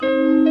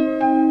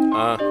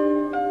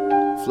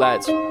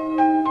Flats.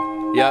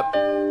 Yep.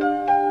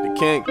 The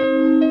king.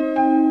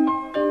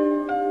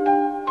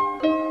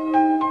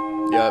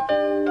 Yep.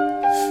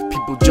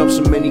 People jump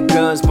so many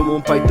guns but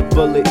won't bite the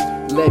bullet.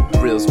 Lead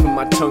grills, put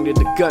my tongue to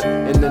the gut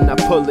and then I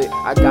pull it.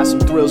 I got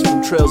some thrills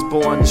from trails,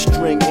 bow on the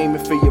string,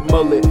 aiming for your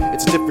mullet.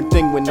 It's a different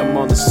thing when I'm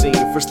on the scene,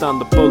 first on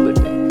the bullet.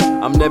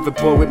 I'm never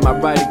bored with my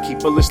writing, keep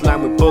bullets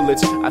lined with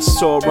bullets. I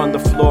soar on the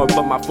floor,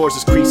 but my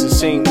forces crease and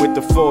sing with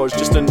the forge.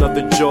 Just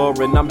another jaw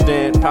and I'm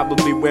dead,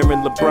 probably wearing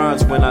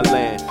LeBrons when I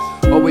land.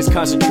 Always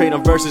concentrate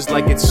on verses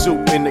like it's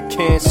soup in a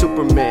can,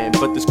 Superman.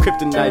 But there's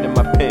kryptonite in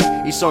my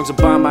pen. Each song's a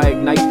bomb I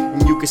ignite,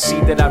 and you can see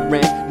that I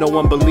ran. No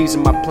one believes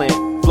in my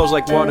plan. Flows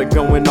like water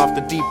going off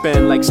the deep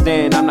end like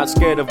Stan. I'm not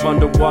scared of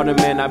underwater,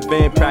 man, I've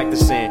been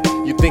practicing.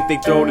 You think they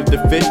throw to the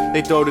fish,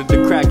 they throw to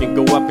the crack and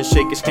go up and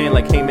shake his hand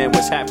like, hey man,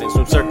 what's happening?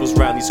 Swim circles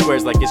round these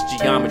squares like it's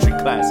geometry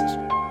classes.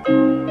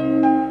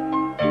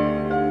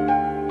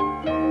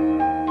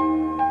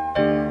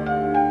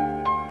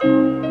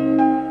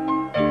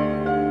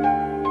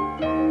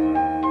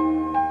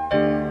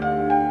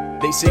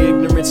 They say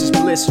ignorance is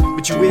bliss,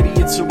 but you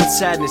idiots are what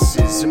sadness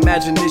is.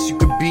 Imagine this, you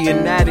could be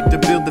an addict to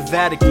build the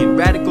Vatican.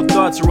 Radical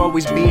thoughts are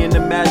always being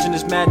imagined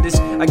as madness.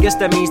 I guess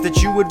that means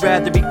that you would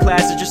rather be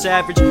classic or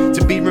savage.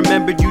 To be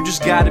remembered, you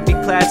just gotta be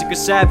classic or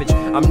savage.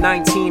 I'm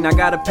 19, I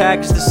got a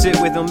package to sit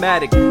with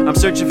Illmatic. I'm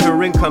searching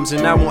for incomes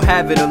and I won't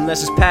have it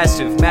unless it's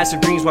passive.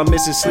 Massive dreams while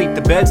missing sleep,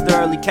 the bed's the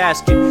early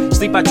casket.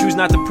 Sleep I choose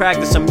not to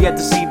practice, I'm yet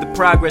to see the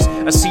progress.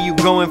 I see you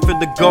going for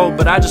the gold,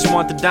 but I just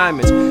want the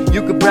diamonds.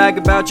 You could brag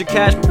about your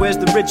cash, but where's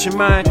the rich in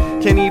mind?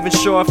 Can't even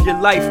show off your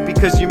life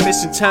because you're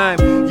missing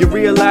time. You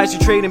realize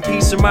you're trading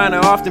peace of mind. I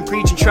often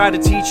preach and try to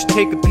teach you,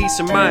 take a piece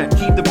of mind.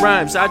 Keep the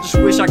rhymes, I just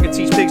wish I could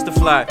teach pigs to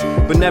fly.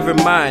 But never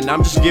mind,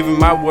 I'm just giving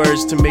my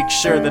words to make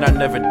sure that I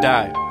never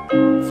die.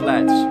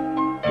 Flats.